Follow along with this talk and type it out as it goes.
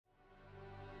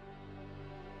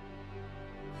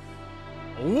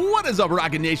What is up,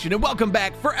 Rocket Nation, and welcome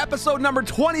back for episode number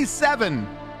 27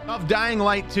 of Dying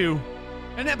Light 2.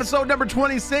 In episode number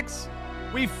 26,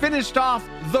 we finished off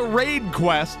the raid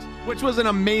quest, which was an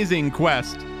amazing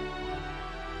quest.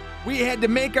 We had to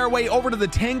make our way over to the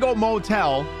Tango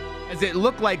Motel, as it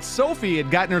looked like Sophie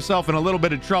had gotten herself in a little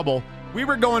bit of trouble. We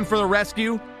were going for the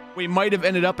rescue. We might have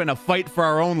ended up in a fight for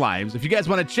our own lives. If you guys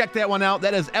want to check that one out,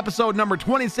 that is episode number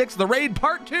 26, the raid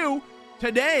part 2.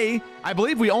 Today, I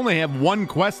believe we only have one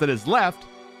quest that is left,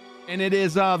 and it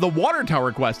is the water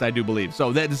tower quest, I do believe. So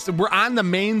we're on the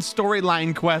main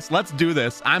storyline quest. Let's do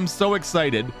this. I'm so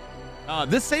excited.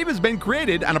 This save has been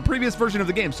created on a previous version of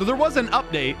the game, so there was an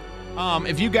update.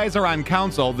 If you guys are on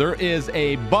console, there is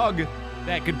a bug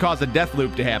that could cause a death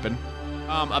loop to happen.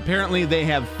 Apparently, they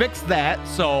have fixed that,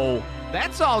 so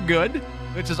that's all good,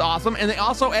 which is awesome. And they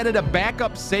also added a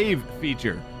backup save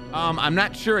feature. I'm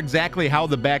not sure exactly how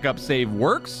the backup save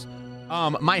works.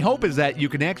 My hope is that you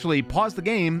can actually pause the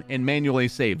game and manually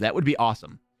save. That would be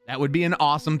awesome. That would be an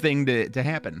awesome thing to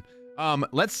happen.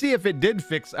 Let's see if it did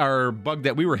fix our bug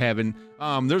that we were having.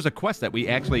 There's a quest that we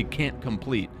actually can't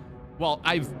complete. Well,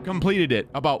 I've completed it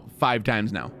about 5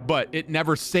 times now, but it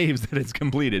never saves that it's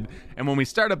completed. And when we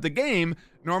start up the game,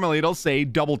 normally it'll say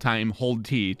double time, hold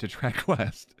T to track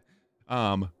quest.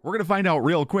 We're gonna find out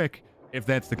real quick if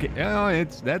that's the case. Oh,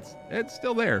 it's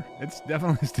still there. It's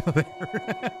definitely still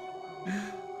there.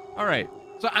 All right.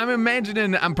 So I'm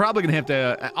imagining I'm probably gonna have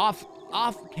to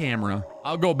off camera.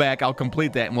 I'll go back. I'll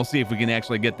complete that, and we'll see if we can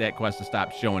actually get that quest to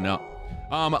stop showing up.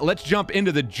 Let's jump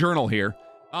into the journal here.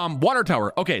 Water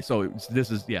tower. Okay, so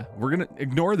this is, yeah, we're gonna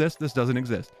ignore this. This doesn't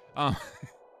exist.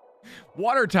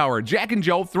 Water tower. Jack and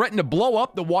Joe threatened to blow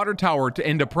up the water tower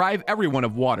and deprive everyone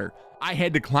of water. I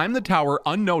had to climb the tower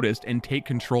unnoticed and take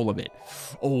control of it.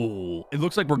 Oh, it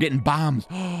looks like we're getting bombs.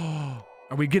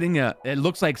 Are we getting it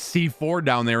looks like C4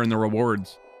 down there in the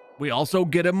rewards. We also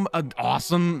get him an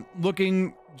awesome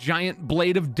looking giant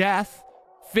blade of death,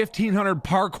 1,500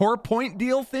 parkour point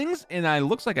deal things, and it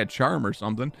looks like a charm or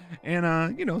something.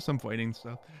 And, you know, some fighting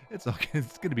stuff. It's okay.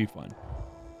 It's going to be fun.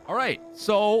 All right.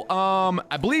 So,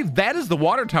 I believe that is the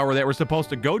water tower that we're supposed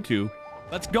to go to.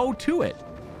 Let's go to it.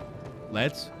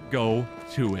 Let's go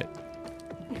to it.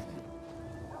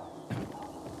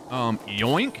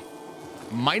 Yoink.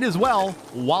 Might as well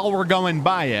while we're going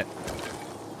by it.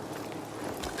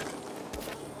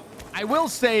 I will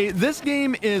say this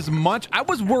game is I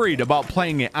was worried about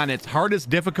playing it on its hardest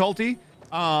difficulty,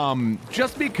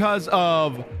 just because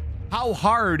of how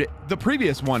hard the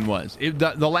previous one was.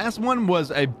 The last one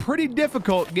was a pretty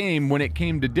difficult game when it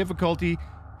came to difficulty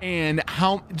and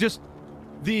how just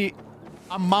the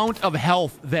amount of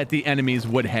health that the enemies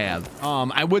would have.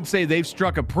 I would say they've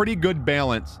struck a pretty good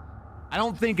balance. I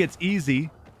don't think it's easy,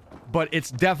 but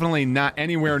it's definitely not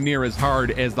anywhere near as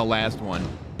hard as the last one.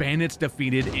 Bandits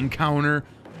defeated. Encounter.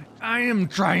 I am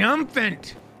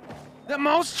triumphant. The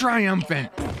most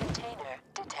triumphant. Container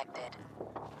detected.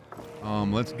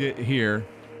 Let's get here.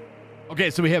 Okay,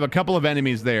 so we have a couple of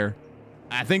enemies there.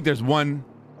 I think there's one.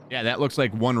 Yeah, that looks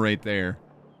like one right there.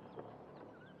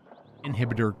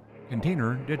 Inhibitor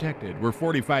container detected. We're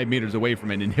 45 meters away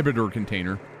from an inhibitor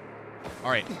container.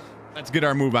 All right, let's get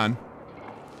our move on.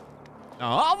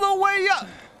 All the way up.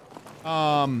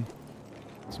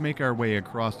 Let's make our way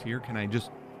across here. Can I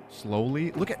just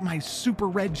slowly look at my super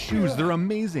red shoes? They're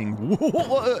amazing.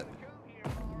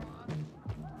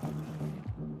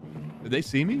 Did they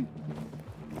see me?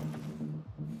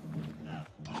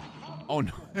 Oh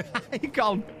no. he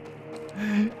called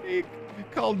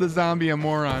the zombie a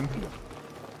moron.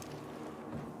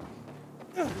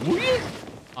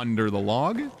 Under the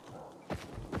log.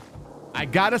 I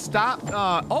gotta stop.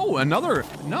 Oh, another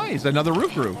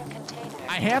roof.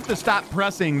 I have to stop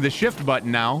pressing the shift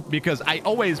button now because I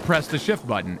always press the shift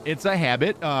button. It's a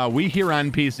habit. We here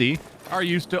on PC are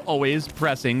used to always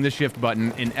pressing the shift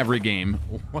button in every game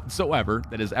whatsoever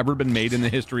that has ever been made in the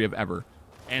history of ever.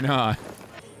 And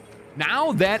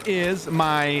now that is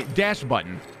my dash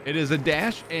button. It is a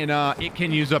dash, and it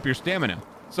can use up your stamina.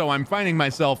 So I'm finding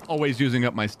myself always using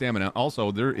up my stamina.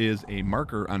 Also, there is a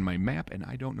marker on my map, and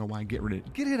I don't know why. Get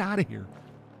it out of here.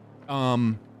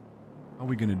 How are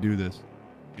we gonna do this?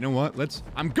 You know what?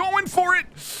 I'm going for it.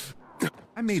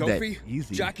 I made Sophie, that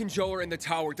easy. Jack and Joe are in the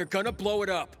tower. They're gonna blow it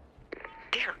up.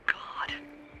 Dear God.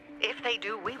 If they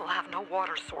do, we will have no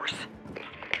water source.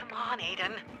 Come on,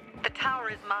 Aiden. The tower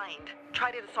is mined.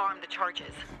 Try to disarm the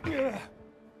charges.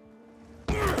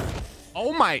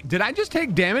 Oh my, did I just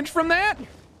take damage from that?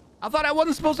 I thought I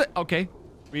wasn't supposed to. Okay.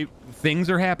 Things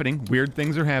are happening. Weird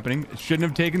things are happening. It shouldn't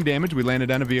have taken damage. We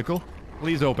landed on a vehicle.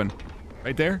 Please open.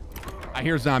 Right there. I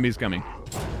hear zombies coming.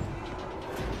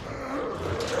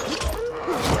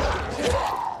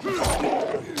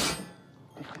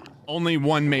 Only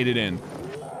one made it in.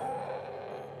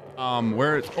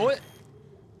 Where is...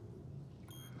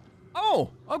 Oh,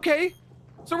 okay.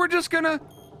 So we're just gonna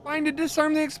find to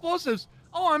disarm the explosives.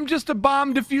 Oh, I'm just a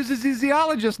bomb diffuses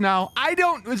easiologist now. I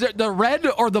don't... Is it the red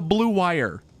or the blue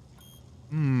wire?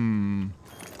 Oh,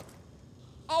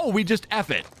 we just F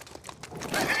it.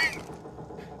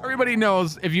 Everybody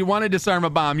knows if you want to disarm a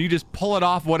bomb, you just pull it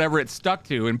off whatever it's stuck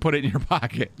to and put it in your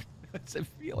pocket. I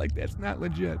feel like that's not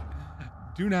legit.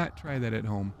 Do not try that at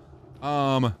home.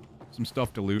 Some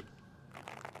stuff to loot.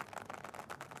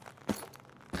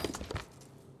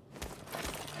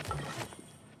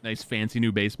 Nice fancy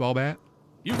new baseball bat.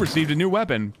 You've received a new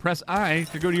weapon. Press I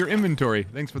to go to your inventory.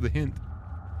 Thanks for the hint.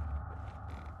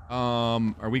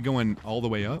 Are we going all the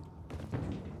way up?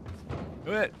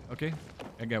 Okay,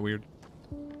 that got weird.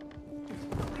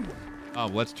 Oh,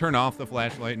 let's turn off the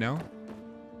flashlight now.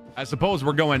 I suppose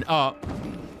we're going up.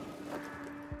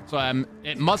 So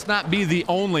it must not be the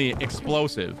only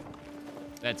explosive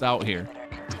that's out here.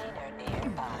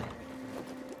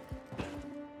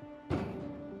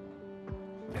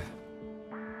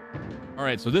 All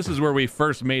right, so this is where we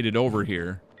first made it over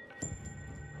here.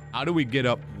 How do we get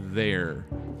up there?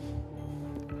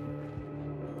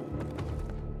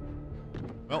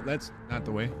 Well, that's not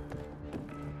the way.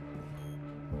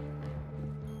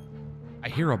 I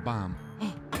hear a bomb.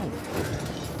 Oh.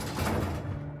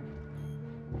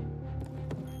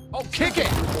 Oh, kick it!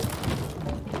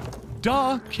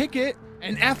 Duh, kick it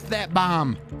and F that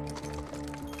bomb.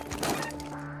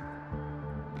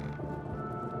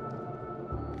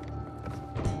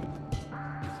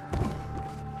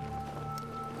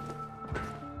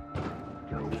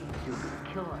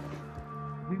 Kill us.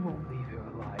 We won't leave here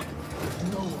alive.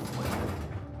 No one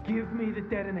will. Give me the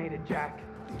detonator, Jack.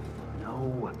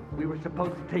 No, we were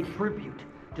supposed to take tribute.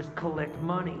 Just collect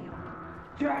money.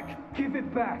 Jack, give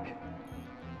it back.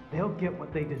 They'll get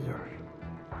what they deserve.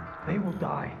 They will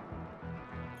die.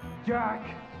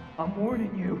 Jack, I'm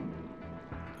warning you.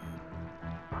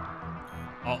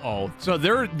 Uh-oh. So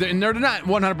they're not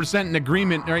 100% in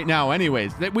agreement right now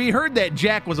anyways. We heard that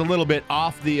Jack was a little bit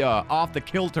off the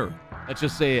kilter. Let's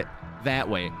just say it that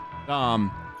way. We're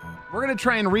going to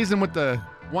try and reason with the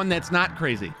one that's not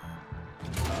crazy.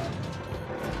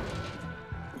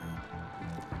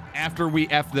 After we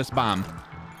F this bomb.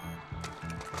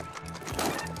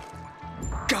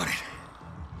 Got it.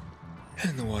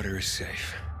 And the water is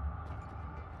safe.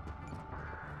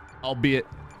 Albeit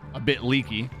a bit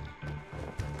leaky.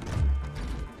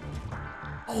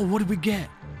 Oh, what did we get?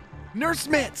 Nurse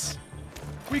mitts!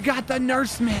 We got the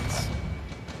nurse mitts!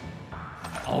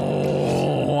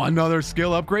 Oh, another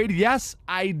skill upgrade? Yes,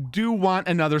 I do want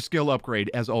another skill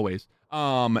upgrade, as always.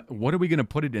 What are we gonna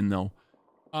put it in, though?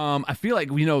 I feel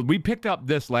like, you know, we picked up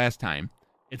this last time.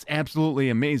 It's absolutely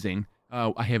amazing.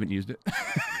 I haven't used it.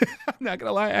 I'm not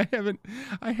gonna lie,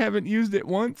 I haven't used it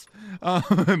once.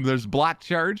 There's block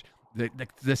charge,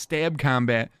 the stab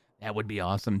combat. That would be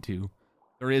awesome too.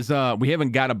 There is we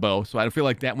haven't got a bow, so I feel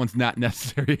like that one's not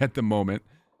necessary at the moment.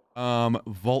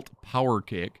 Vault power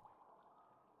kick.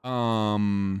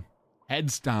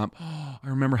 Head stomp. Oh, I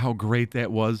remember how great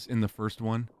that was in the first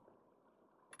one.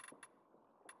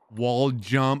 Wall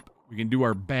jump. We can do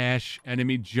our bash,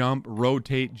 enemy jump,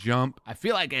 rotate jump. I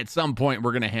feel like at some point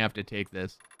we're gonna have to take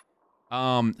this.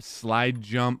 Slide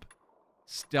jump,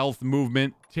 stealth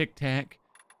movement, tic tac.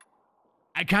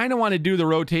 I kind of want to do the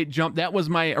rotate jump. That was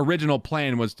my original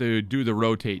plan, was to do the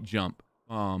rotate jump.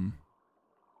 But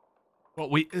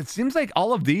it seems like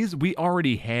all of these we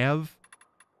already have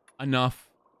enough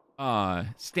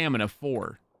stamina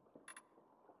for.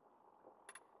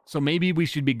 So maybe we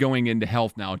should be going into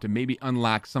health now to maybe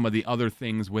unlock some of the other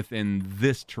things within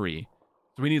this tree.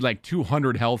 So we need like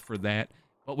 200 health for that.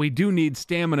 But we do need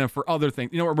stamina for other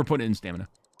things. You know what? We're putting in stamina.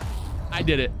 I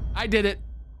did it. I did it.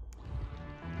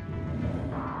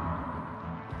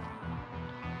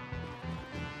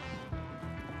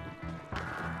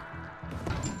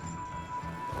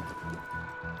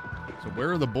 So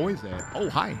where are the boys at? Oh,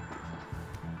 hi.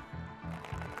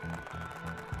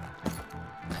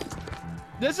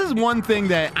 This is one thing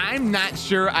that I'm not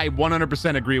sure I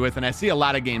 100% agree with, and I see a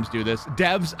lot of games do this.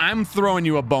 Devs, I'm throwing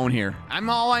you a bone here.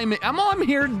 All I'm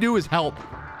here to do is help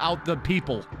out the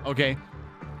people, okay?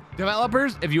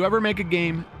 Developers, if you ever make a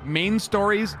game, main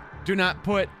stories, do not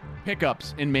put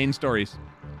pickups in main stories.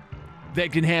 They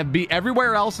can be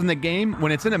everywhere else in the game.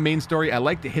 When it's in a main story, I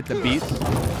like to hit the beats.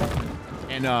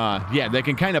 And yeah, they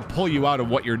can kind of pull you out of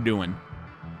what you're doing.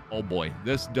 Oh boy,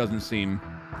 this doesn't seem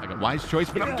like a wise choice,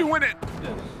 but I'm doing it.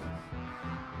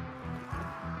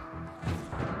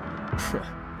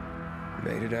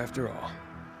 Made it after all.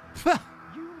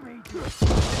 You made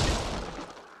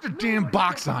The damn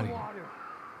box on you.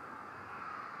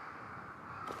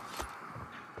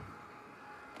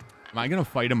 Am I gonna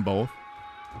fight them both?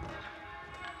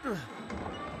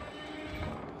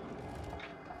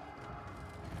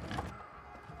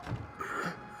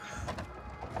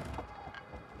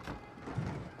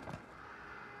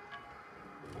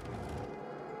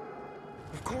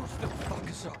 Of course they'll fuck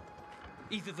us up.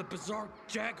 Either the bizarre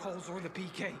jagholes or the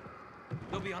PK.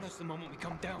 They'll be on us the moment we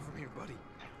come down from here, buddy.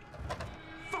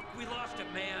 Fuck, we lost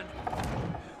it, man.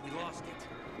 We lost it.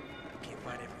 We can't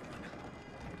find everyone.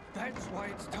 That's why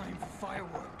it's time for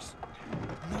fireworks.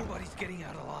 Nobody's getting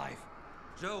out alive.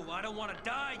 Joe, I don't want to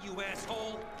die, you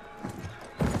asshole.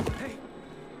 Hey,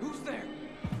 who's there?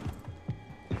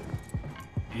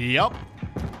 Yep.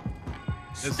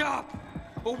 Stop!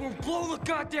 Or we'll blow the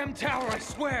goddamn tower, I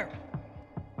swear!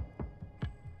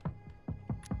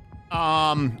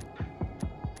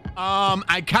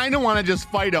 I kind of want to just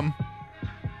fight him.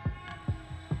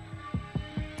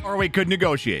 Or we could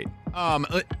negotiate.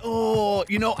 Oh,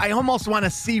 you know, I almost want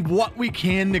to see what we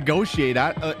can negotiate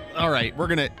at. All right,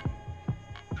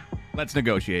 let's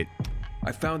negotiate.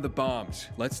 I found the bombs.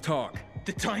 Let's talk.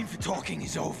 The time for talking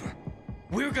is over.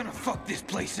 We're gonna fuck this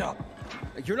place up.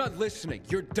 You're not listening.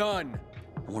 You're done.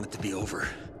 I want it to be over.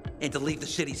 And to leave the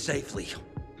city safely.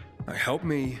 Help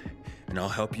me, and I'll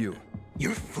help you.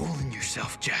 You're fooling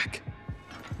yourself, Jack.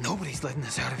 Nobody's letting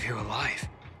us out of here alive.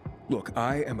 Look,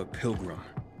 I am a pilgrim.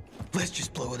 Let's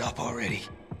just blow it up already.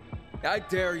 I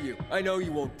dare you. I know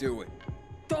you won't do it.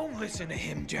 Don't listen to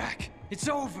him, Jack. It's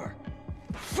over.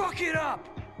 Fuck it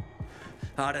up!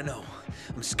 I don't know.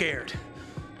 I'm scared.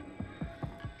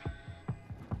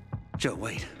 Joe,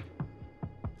 wait.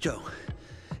 Joe.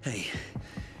 Hey,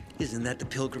 isn't that the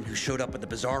pilgrim who showed up at the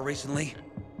bazaar recently?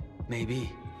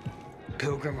 Maybe.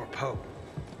 Pilgrim or Pope.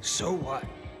 So what?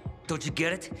 Don't you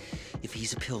get it? If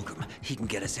he's a pilgrim, he can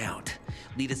get us out.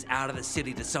 Lead us out of the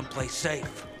city to someplace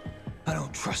safe. I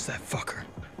don't trust that fucker.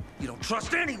 You don't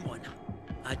trust anyone.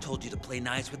 I told you to play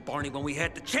nice with Barney when we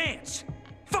had the chance.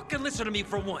 Fucking listen to me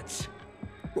for once.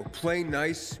 Well, play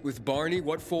nice with Barney?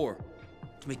 What for?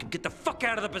 To make him get the fuck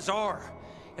out of the bazaar.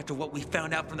 After what we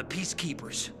found out from the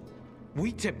peacekeepers.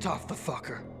 We tipped off the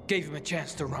fucker. Gave him a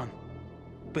chance to run.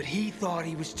 But he thought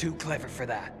he was too clever for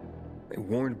that. They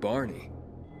warned Barney.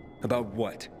 About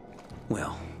what?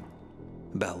 Well,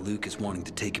 about Lucas wanting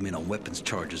to take him in on weapons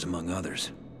charges, among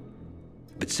others.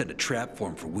 But set a trap for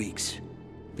him for weeks.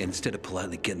 And instead of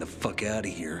politely getting the fuck out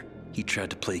of here, he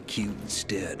tried to play cute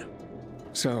instead.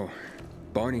 So,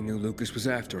 Barney knew Lucas was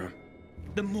after him.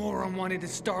 The moron wanted to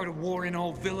start a war in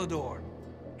old Villador.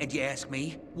 And you ask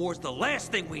me, war's the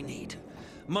last thing we need.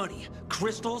 Money,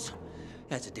 crystals,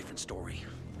 that's a different story.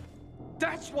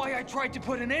 That's why I tried to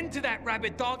put an end to that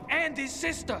rabbit dog and his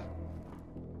sister.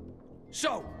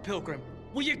 So, Pilgrim,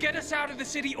 will you get us out of the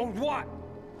city or what?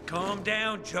 Calm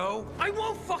down, Joe. I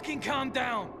won't fucking calm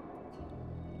down.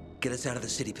 Get us out of the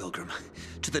city, Pilgrim,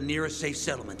 to the nearest safe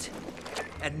settlement.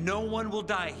 And no one will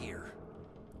die here.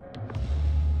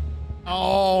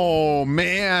 Oh,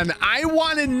 man. I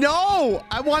want to know.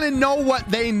 I want to know what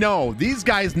they know. These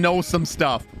guys know some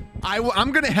stuff.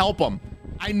 I'm going to help them.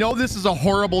 I know this is a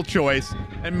horrible choice,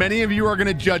 and many of you are going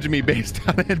to judge me based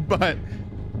on it, but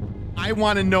I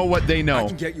want to know what they know. I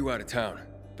can get you out of town,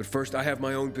 but first I have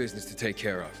my own business to take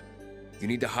care of. You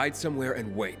need to hide somewhere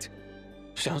and wait.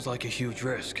 Sounds like a huge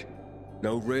risk.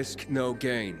 No risk, no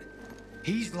gain.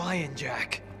 He's lying,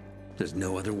 Jack. There's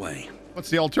no other way.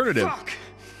 What's the alternative? Fuck!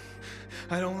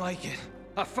 I don't like it.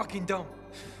 I fucking don't.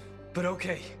 But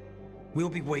okay. We'll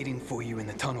be waiting for you in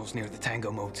the tunnels near the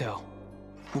Tango Motel.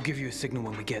 We'll give you a signal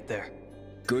when we get there.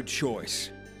 Good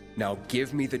choice. Now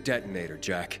give me the detonator,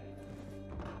 Jack.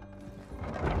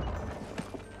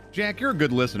 Jack, you're a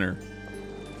good listener.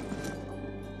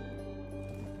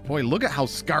 Boy, look at how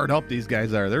scarred up these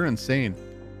guys are. They're insane.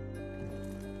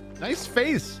 Nice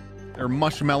face. They're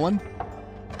mushmelon.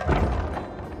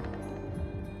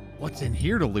 What's in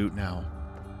here to loot now?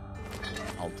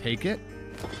 I'll take it.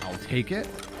 I'll take it.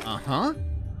 Uh-huh.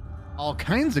 All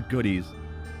kinds of goodies.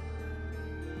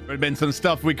 Would have been some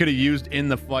stuff we could have used in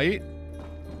the fight.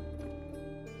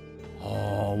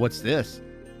 Oh, what's this?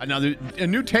 A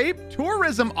new tape?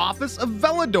 Tourism Office of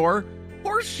Villador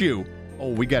Horseshoe.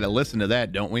 Oh, we got to listen to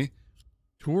that, don't we?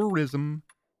 Tourism.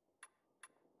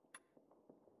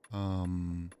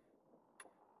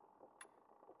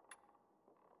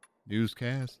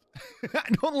 Newscast. I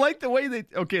don't like the way they...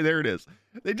 Okay, there it is.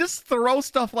 They just throw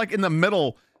stuff like in the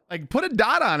middle Like, put a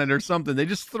dot on it or something. They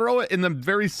just throw it in the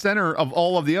very center of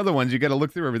all of the other ones. You got to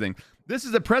look through everything. This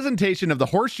is a presentation of the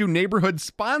Horseshoe neighborhood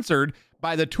sponsored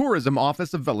by the Tourism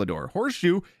Office of Velador.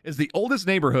 Horseshoe is the oldest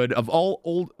neighborhood of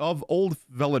old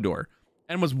Velador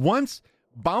and was once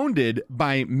bounded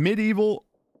by medieval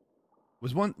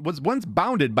walls,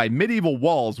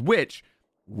 which,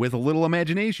 with a little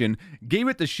imagination, gave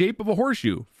it the shape of a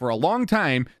horseshoe for a long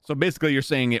time. So basically you're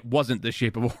saying it wasn't the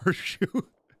shape of a horseshoe.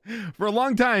 For a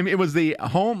long time, it was the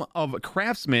home of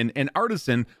craftsmen and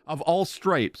artisan of all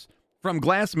stripes, from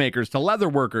glassmakers to leather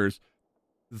workers,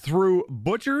 through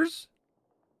butchers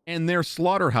and their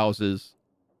slaughterhouses.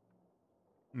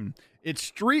 Its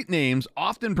street names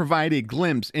often provide a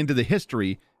glimpse into the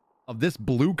history of this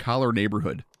blue-collar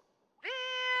neighborhood.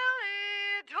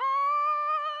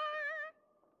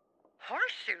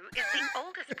 Horseshoe is the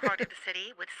oldest part of the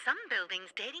city, with some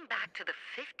buildings dating back to the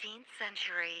 15th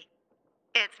century.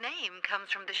 Its name comes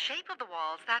from the shape of the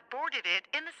walls that bordered it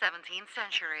in the 17th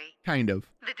century. Kind of.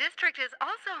 The district is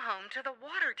also home to the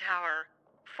Water Tower,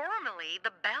 formerly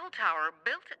the Bell Tower,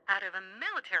 built out of a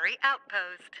military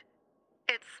outpost.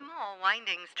 Its small,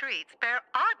 winding streets bear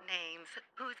odd names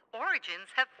whose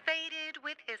origins have faded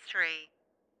with history.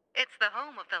 It's the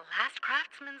home of the last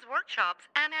craftsmen's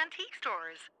workshops and antique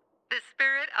stores, the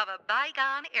spirit of a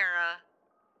bygone era.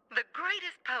 The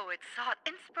greatest poets sought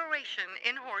inspiration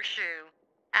in Horseshoe,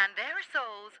 and their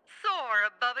souls soar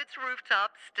above its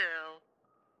rooftops still.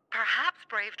 Perhaps,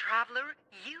 brave traveler,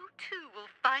 you too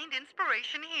will find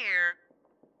inspiration here.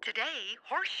 Today,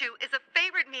 Horseshoe is a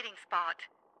favorite meeting spot,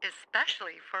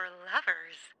 especially for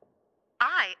lovers.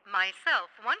 I,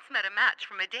 myself, once met a match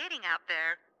from a dating app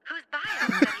there, whose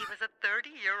bio said he was a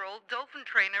 30-year-old dolphin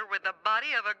trainer with the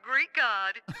body of a Greek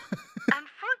god.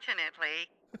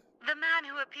 Unfortunately, the man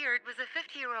who appeared was a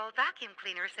 50-year-old vacuum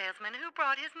cleaner salesman who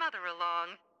brought his mother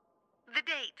along. The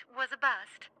date was a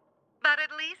bust, but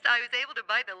at least I was able to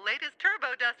buy the latest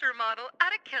Turbo Duster model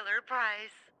at a killer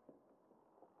price.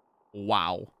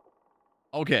 Wow.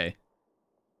 Okay.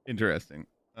 Interesting.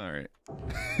 All right.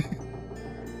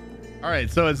 All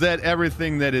right, so is that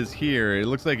everything that is here? It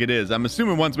looks like it is. I'm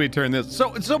assuming once we turn this...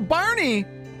 So Barney,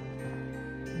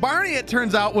 it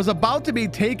turns out, was about to be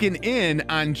taken in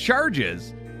on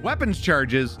charges, weapons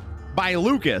charges, by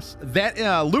Lucas.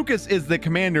 That Lucas is the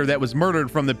commander that was murdered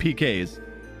from the PKs,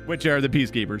 which are the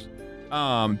Peacekeepers.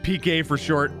 PK for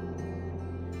short.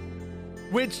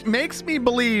 Which makes me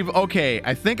believe, okay,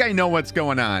 I think I know what's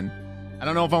going on. I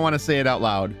don't know if I want to say it out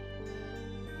loud.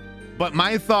 But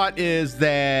my thought is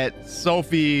that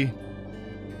Sophie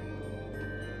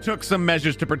took some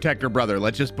measures to protect her brother.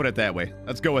 Let's just put it that way.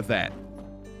 Let's go with that.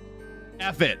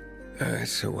 F it.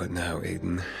 So what now,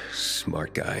 Aiden?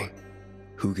 Smart guy.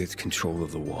 Who gets control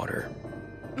of the water?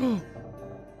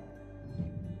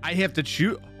 I have to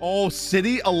choose. Oh,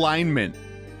 city alignment.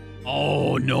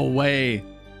 Oh, no way.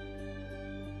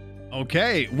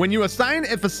 Okay. When you assign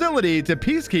a facility to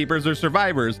peacekeepers or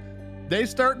survivors, they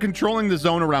start controlling the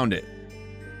zone around it.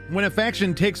 When a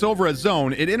faction takes over a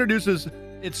zone, it introduces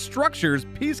its structures.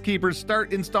 Peacekeepers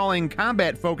start installing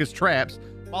combat-focused traps,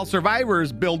 while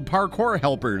survivors build parkour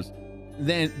helpers.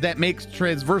 Then that makes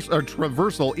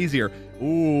traversal easier.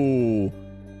 Ooh.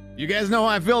 You guys know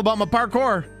how I feel about my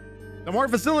parkour. The more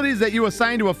facilities that you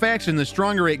assign to a faction, the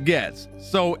stronger it gets,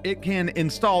 so it can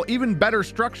install even better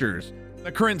structures.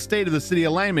 The current state of the city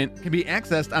alignment can be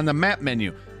accessed on the map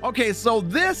menu. Okay, so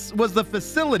this was the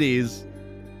facilities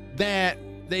that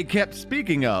they kept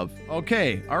speaking of.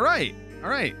 Okay, all right.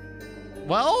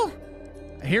 Well,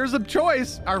 here's a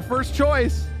choice, our first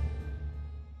choice.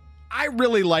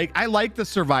 I like the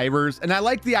survivors, and I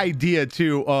like the idea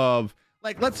too of,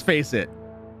 like, let's face it.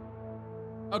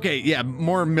 Okay, yeah,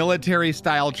 more military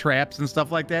style traps and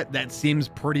stuff like that. That seems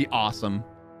pretty awesome.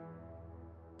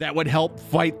 That would help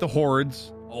fight the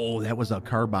hordes. Oh, that was a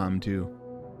car bomb too.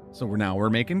 So we're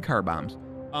making car bombs.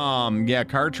 Yeah,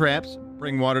 car traps,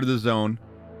 bring water to the zone.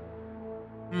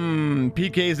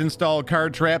 PKs install car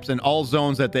traps in all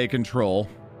zones that they control.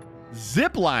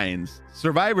 Zip lines.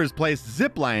 Survivors place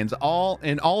zip lines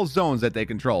in all zones that they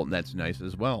control. That's nice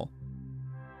as well.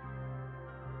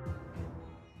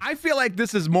 I feel like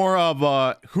this is more of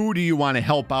a who do you want to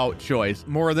help out choice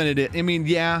more than it is. I mean,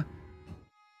 yeah,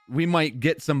 we might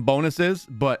get some bonuses,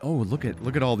 but oh, look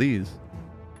at all these.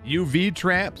 UV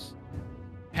traps,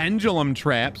 pendulum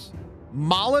traps,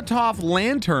 Molotov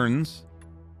lanterns,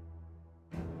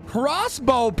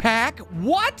 crossbow pack.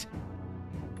 What?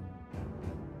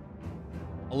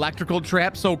 Electrical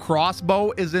trap. So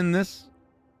crossbow is in this.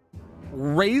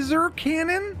 Razor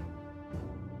cannon?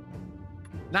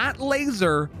 Not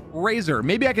laser, razor.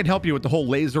 Maybe I could help you with the whole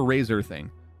laser razor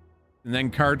thing. And then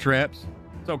car traps.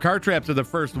 So car traps are the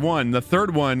first one. The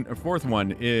third one, or fourth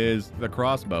one, is the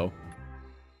crossbow.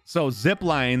 So zip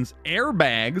lines,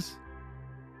 airbags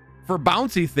for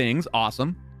bouncy things.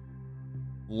 Awesome.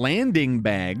 Landing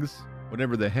bags,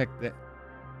 whatever the heck that.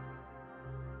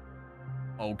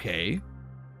 Okay.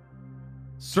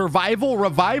 Survival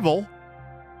revival.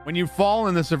 When you fall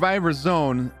in the survivor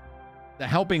zone, the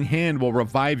helping hand will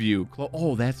revive you.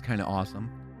 Oh, that's kind of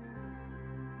awesome.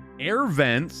 Air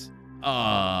vents.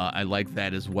 I like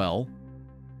that as well.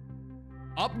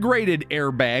 Upgraded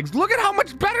airbags. Look at how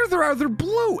much better they are. They're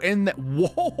blue. And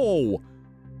whoa.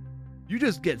 You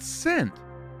just get sent.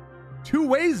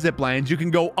 Two-way zip lines. You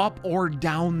can go up or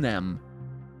down them.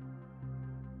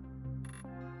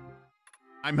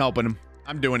 I'm helping him.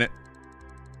 I'm doing it.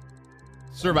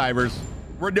 Survivors.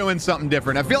 We're doing something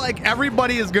different. I feel like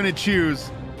everybody is going to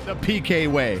choose the PK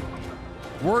way.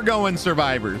 We're going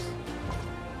survivors.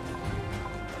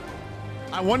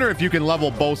 I wonder if you can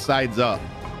level both sides up.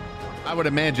 I would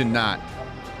imagine not.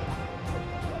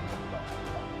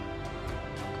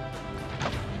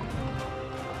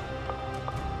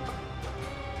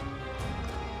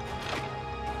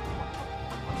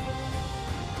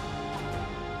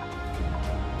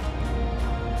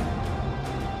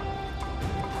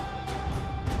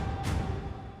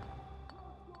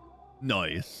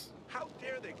 Nice. How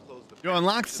dare they close the You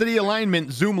unlock city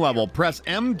alignment zoom level. Press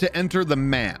M to enter the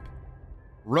map.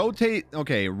 Rotate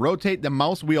the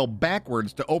mouse wheel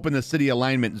backwards to open the city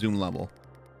alignment zoom level.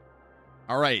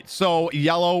 All right, so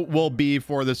yellow will be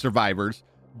for the survivors,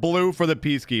 blue for the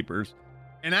peacekeepers.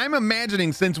 And I'm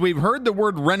imagining, since we've heard the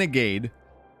word renegade,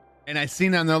 and I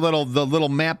seen on the little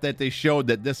map that they showed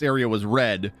that this area was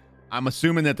red, I'm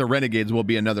assuming that the renegades will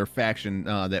be another faction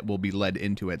that will be led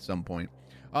into at some point.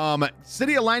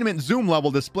 City alignment zoom level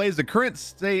displays the current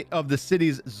state of the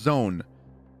city's zone,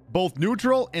 both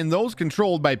neutral and those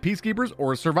controlled by peacekeepers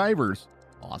or survivors.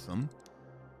 Awesome.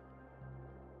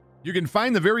 You can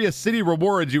find the various city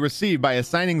rewards you receive by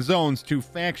assigning zones to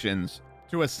factions.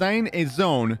 To assign a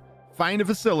zone, find a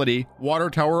facility, water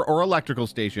tower, or electrical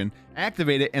station,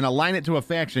 activate it, and align it to a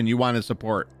faction you want to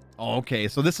support. Okay,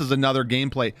 so this is another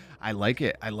gameplay. I like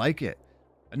it. I like it.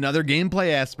 Another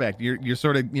gameplay aspect. You're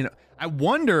sort of, I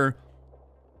wonder,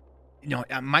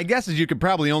 my guess is you could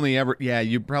probably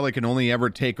you probably can only ever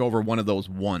take over one of those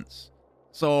once.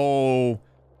 So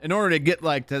in order to get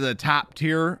like to the top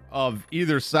tier of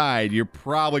either side, you're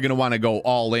probably going to want to go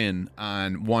all in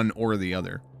on one or the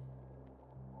other.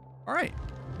 All right.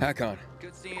 Hakon.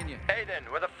 Good seeing you. Hey then,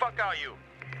 where the fuck are you?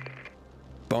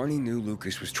 Barney knew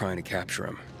Lucas was trying to capture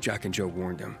him. Jack and Joe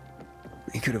warned him.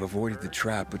 He could have avoided the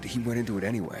trap, but he went into it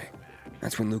anyway.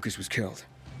 That's when Lucas was killed.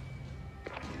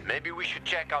 Maybe we should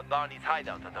check out Barney's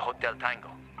hideout at the Hotel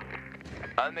Tango.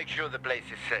 I'll make sure the place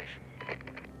is safe.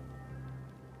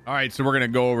 All right, so we're gonna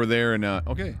go over there and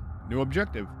okay, new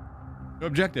objective. New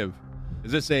objective.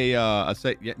 Is this a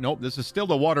set? Yeah, nope. This is still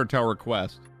the water tower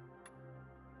quest.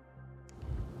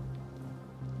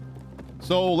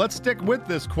 So let's stick with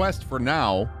this quest for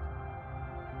now.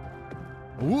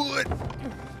 What?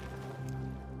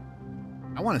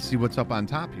 I want to see what's up on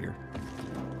top here.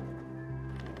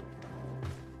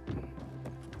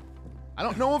 I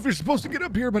don't know if you're supposed to get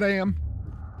up here, but I am.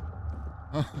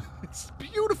 It's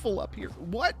beautiful up here.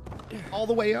 What? All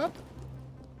the way up?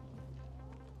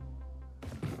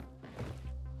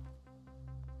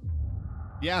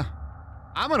 Yeah.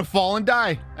 I'm going to fall and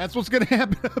die. That's what's going to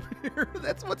happen up here.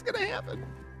 That's what's going to happen.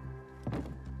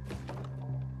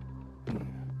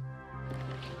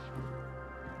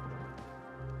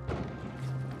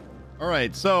 All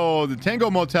right, so the Tango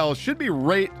Motel should be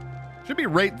right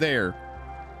there,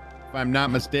 if I'm not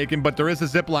mistaken. But there is a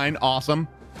zip line. Awesome.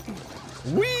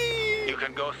 Whee! You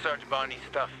can go search Barney's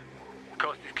stuff.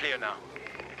 Coast is clear now.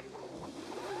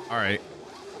 All right.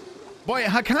 Boy,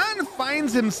 Hakan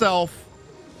finds himself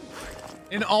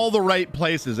in all the right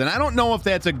places, and I don't know if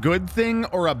that's a good thing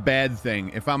or a bad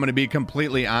thing. If I'm going to be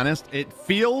completely honest, it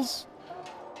feels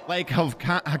like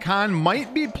Hakan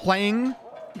might be playing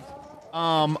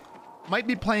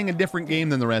a different game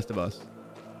than the rest of us.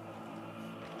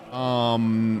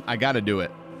 I gotta do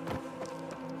it.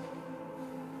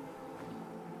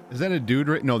 Is that a dude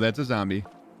right? No, that's a zombie.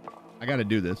 I gotta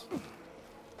do this.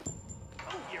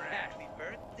 Your happy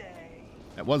birthday.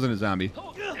 That wasn't a zombie.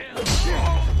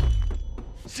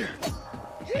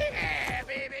 Yeah,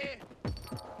 baby!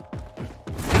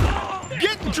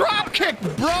 Get drop kicked,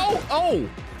 bro! Oh!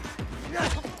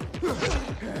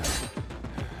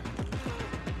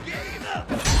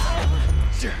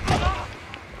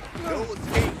 No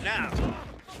escape now.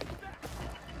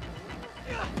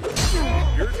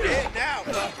 You're dead now,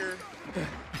 fucker.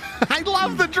 I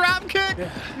love the drop kick.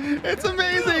 It's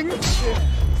amazing.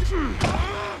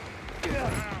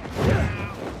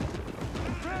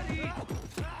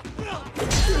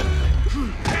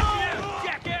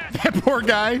 That poor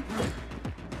guy.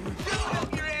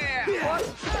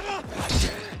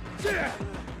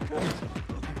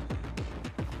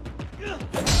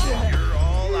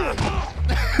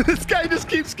 This guy just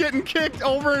keeps getting kicked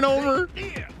over and over.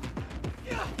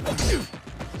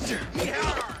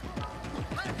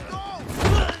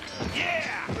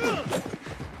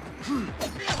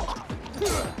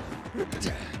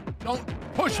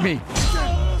 Don't push me.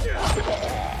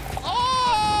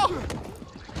 Oh!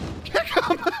 Kick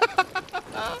him.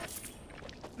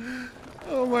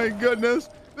 Oh my goodness.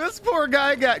 This poor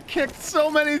guy got kicked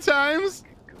so many times.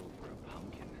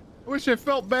 I wish I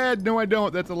felt bad. No, I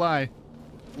don't. That's a lie.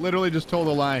 Literally just told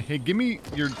a lie. Hey, give me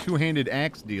your two-handed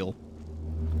axe deal.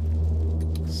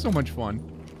 So much fun.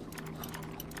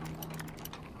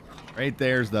 Right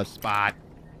there's the spot.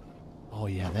 Oh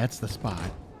yeah, that's the spot.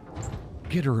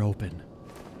 Get her open.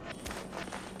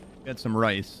 Got some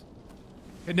rice.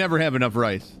 Could never have enough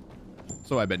rice.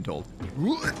 So I've been told.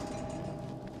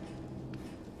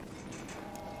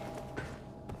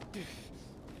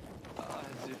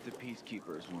 As if the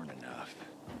peacekeepers weren't enough.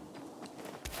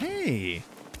 Hey.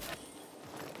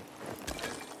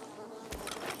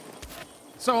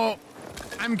 So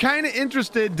I'm kind of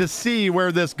interested to see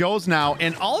where this goes now,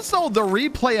 and also the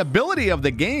replayability of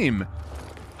the game,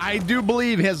 I do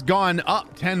believe, has gone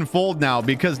up tenfold now,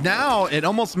 because now it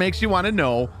almost makes you want to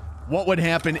know what would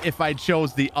happen if I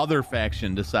chose the other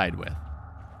faction to side with.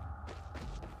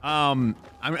 I'm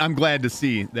glad to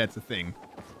see that's a thing.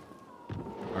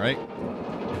 All right.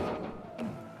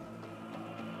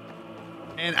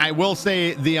 And I will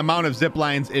say the amount of zip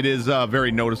lines, it is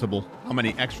very noticeable how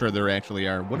many extra there actually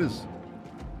are. What is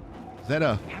that?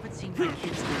 I haven't seen my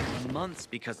kids in months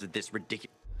because of this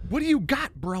ridiculous. What do you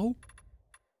got, bro?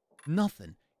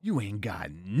 Nothing. You ain't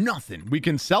got nothing. We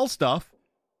can sell stuff.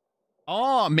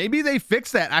 Oh, maybe they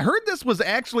fixed that. I heard this was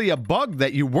actually a bug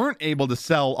that you weren't able to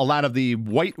sell a lot of the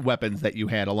white weapons that you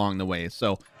had along the way.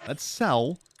 So let's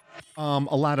sell a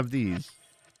lot of these.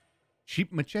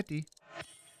 Cheap machete.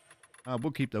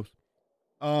 We'll keep those.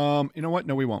 You know what?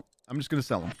 No, we won't. I'm just going to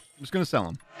sell them. I'm just going to sell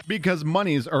them. Because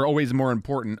monies are always more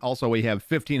important. Also, we have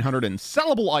 1,500 in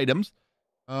sellable items.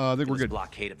 I think we're good.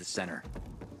 Blockade of the center.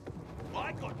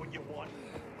 I got what you want.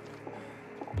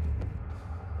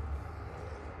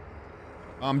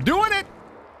 I'm doing it!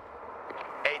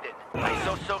 Aiden, I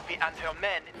saw Sophie and her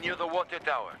men near the water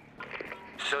tower.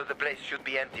 So the place should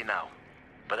be empty now.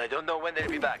 But I don't know when they'll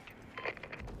be back.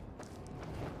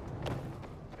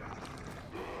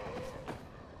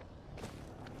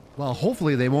 Well,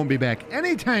 hopefully they won't be back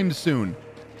anytime soon.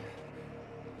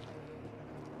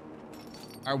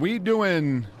 Are we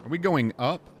going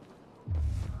up?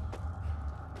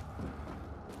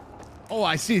 Oh,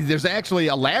 I see. There's actually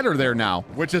a ladder there now,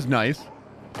 which is nice.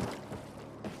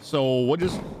 So we'll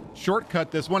just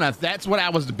shortcut this one. That's what I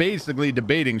was basically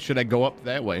debating. Should I go up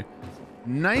that way?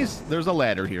 Nice. There's a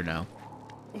ladder here now.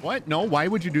 What? No, why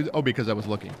would you do that? Oh, because I was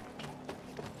looking.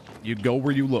 You go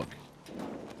where you look.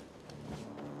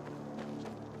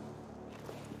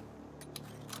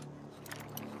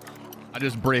 I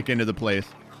just break into the place.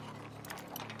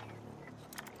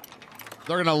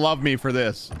 They're gonna love me for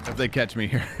this if they catch me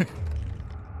here.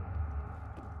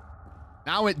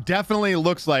 Now it definitely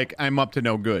looks like I'm up to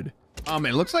no good.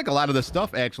 It looks like a lot of the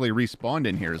stuff actually respawned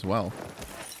in here as well.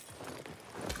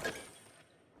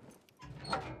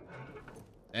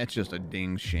 That's just a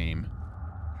ding shame.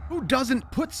 Who doesn't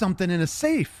put something in a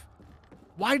safe?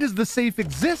 Why does the safe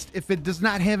exist if it does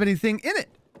not have anything in it?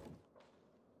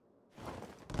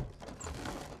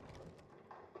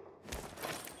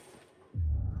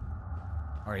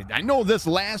 All right, I know this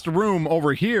last room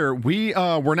over here, we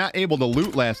were not able to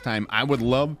loot last time. I would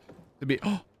love to be...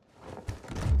 Oh!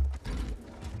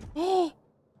 Oh!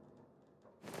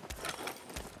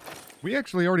 We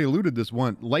actually already looted this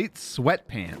one. Light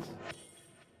sweatpants.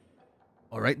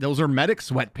 All right, those are medic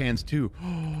sweatpants too.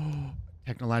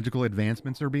 Technological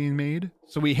advancements are being made.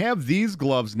 So we have these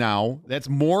gloves now. That's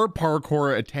more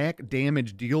parkour attack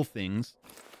damage deal things.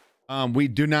 We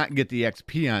do not get the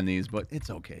XP on these, but it's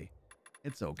okay.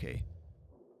 It's okay.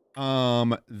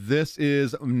 This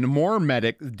is more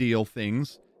medic deal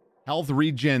things. Health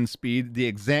regen speed, the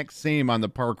exact same on the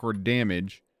parkour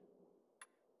damage.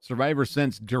 Survivor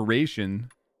sense duration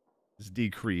is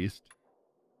decreased.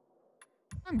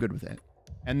 I'm good with that.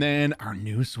 And then our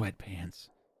new sweatpants.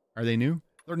 Are they new?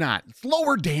 They're not. It's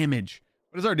lower damage.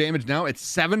 What is our damage now? It's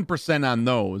 7% on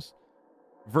those.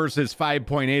 versus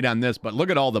 5.8 on this, but look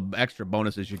at all the extra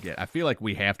bonuses you get. I feel like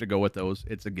we have to go with those.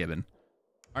 It's a given.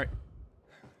 All right.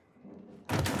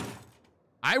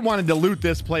 I wanted to loot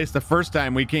this place the first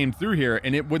time we came through here,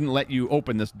 and it wouldn't let you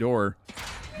open this door.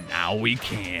 Now we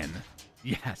can.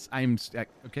 Yes, I'm...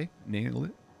 Okay, nail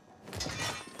it.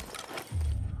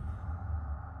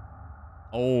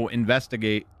 Oh,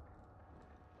 investigate.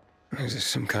 Is this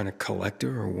some kind of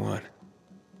collector or what?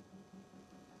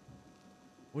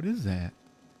 What is that?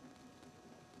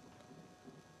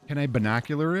 Can I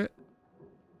binocular it?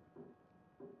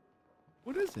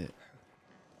 What is it?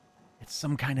 It's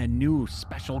some kind of new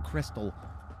special crystal.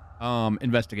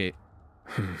 Investigate.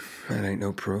 That ain't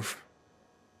no proof.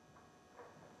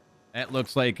 That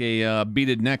looks like a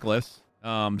beaded necklace.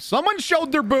 Someone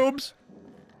showed their boobs.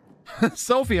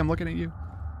 Sophie, I'm looking at you.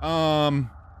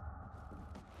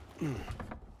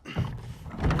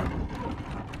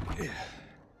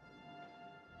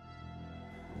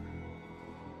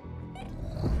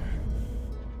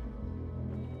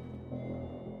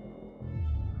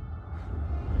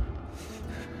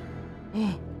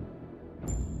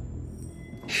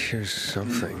 Here's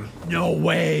something. No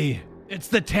way. It's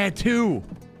the tattoo.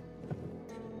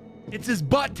 It's his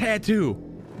butt tattoo.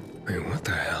 Wait, what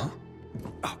the hell?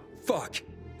 Oh, fuck.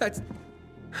 That's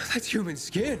human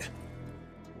skin.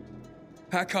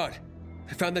 Harran,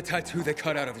 I found the tattoo they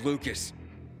cut out of Lucas.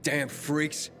 Damn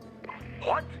freaks.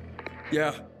 What?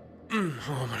 Yeah. Oh,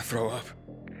 I'm gonna throw up.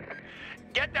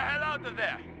 Get the hell out of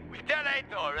there! We tell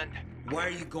Ator and... Why are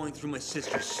you going through my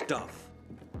sister's stuff?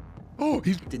 Oh,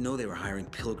 he's... Didn't know they were hiring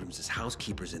pilgrims as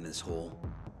housekeepers in this hole.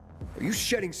 Are you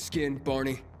shedding skin,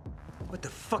 Barney? What the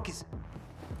fuck is...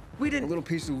 We A didn't... little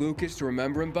piece of Lucas to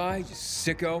remember him by, you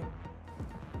sicko?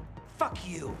 Fuck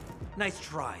you. Nice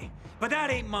try. But that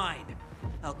ain't mine.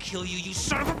 I'll kill you, you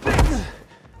son of a bitch!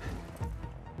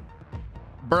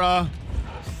 Bruh.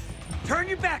 Turn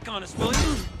your back on us, will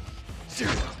you?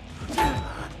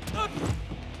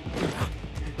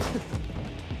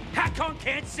 Hakon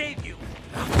can't save you.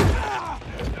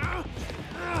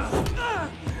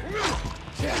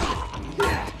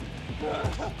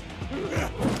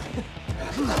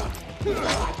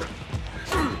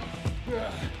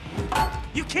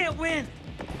 You can't win.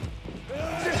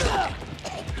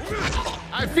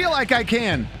 I feel like I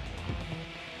can.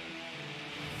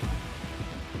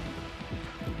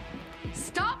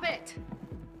 Stop it!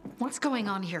 What's going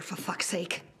on here, for fuck's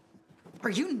sake? Are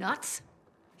you nuts?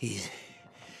 He's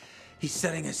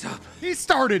setting us up. He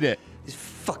started it. This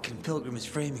fucking pilgrim is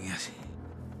framing us.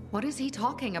 What is he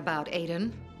talking about,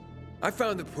 Aiden? I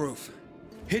found the proof.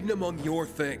 Hidden among your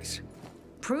things.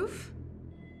 Proof?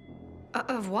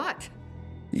 Of what?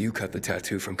 You cut the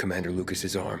tattoo from Commander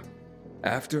Lucas's arm.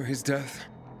 After his death?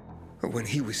 Or when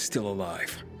he was still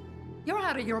alive? You're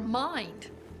out of your mind.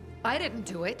 I didn't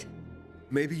do it.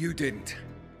 Maybe you didn't.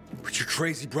 But your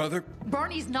crazy brother?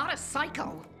 Barney's not a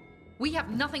psycho. We have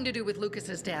nothing to do with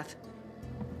Lucas's death.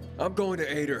 I'm going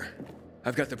to Ader.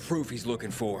 I've got the proof he's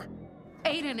looking for.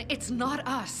 Aiden, it's not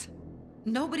us.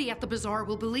 Nobody at the bazaar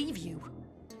will believe you.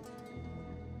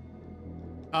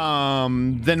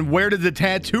 Then where did the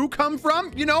tattoo come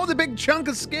from? You know, the big chunk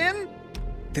of skin?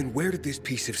 Then where did this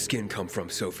piece of skin come from,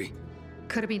 Sophie?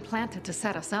 Could have been planted to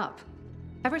set us up.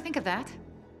 Ever think of that?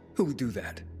 Who would do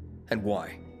that? And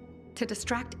why? To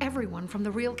distract everyone from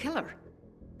the real killer.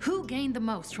 Who gained the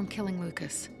most from killing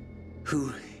Lucas?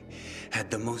 Who had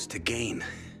the most to gain?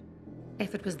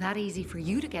 If it was that easy for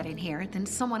you to get in here, then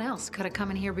someone else could have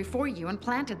come in here before you and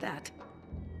planted that.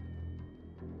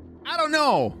 I don't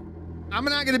know. I'm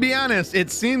not going to be honest.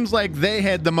 It seems like they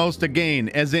had the most to gain,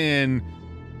 as in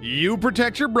you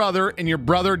protect your brother and your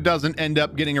brother doesn't end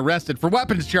up getting arrested for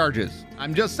weapons charges.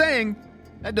 I'm just saying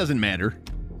that doesn't matter.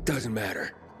 Doesn't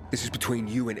matter. This is between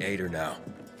you and Ader now.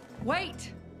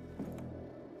 Wait!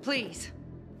 Please.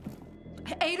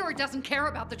 Ador doesn't care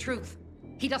about the truth.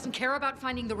 He doesn't care about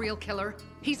finding the real killer.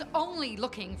 He's only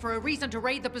looking for a reason to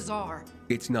raid the bazaar.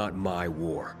 It's not my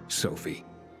war, Sophie.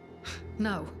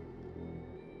 No.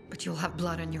 But you'll have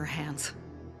blood on your hands.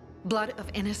 Blood of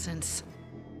innocence.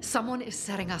 Someone is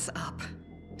setting us up.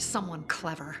 Someone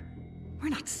clever. We're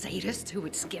not sadists who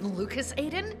would skin Lucas,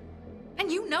 Aiden.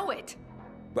 And you know it.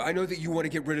 But I know that you want to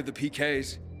get rid of the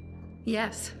PKs.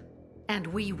 Yes. And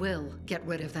we will get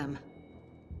rid of them.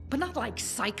 But not like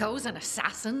psychos and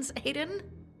assassins, Aiden.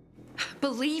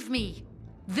 Believe me,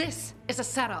 this is a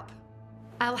setup.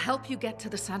 I'll help you get to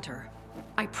the center.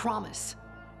 I promise.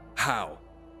 How?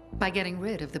 By getting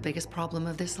rid of the biggest problem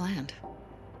of this land.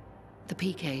 The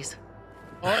PKs.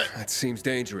 That seems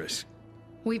dangerous.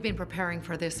 We've been preparing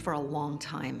for this for a long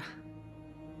time.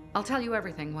 I'll tell you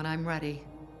everything when I'm ready.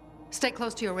 Stay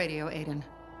close to your radio, Aiden.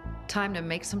 Time to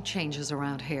make some changes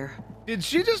around here. Did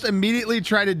she just immediately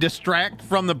try to distract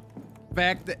from the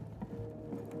fact that...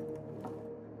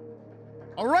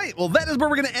 All right, well, that is where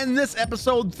we're going to end this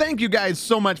episode. Thank you guys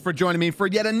so much for joining me for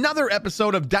yet another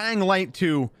episode of Dying Light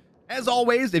 2. As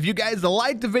always, if you guys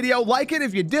liked the video, like it.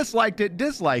 If you disliked it,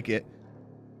 dislike it.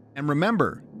 And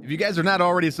remember, if you guys are not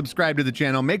already subscribed to the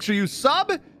channel, make sure you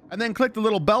sub and then click the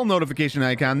little bell notification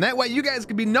icon. That way you guys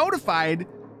can be notified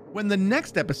when the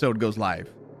next episode goes live.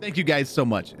 Thank you guys so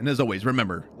much. And as always,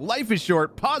 remember, life is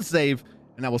short, pause, save,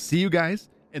 and I will see you guys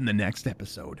in the next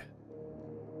episode.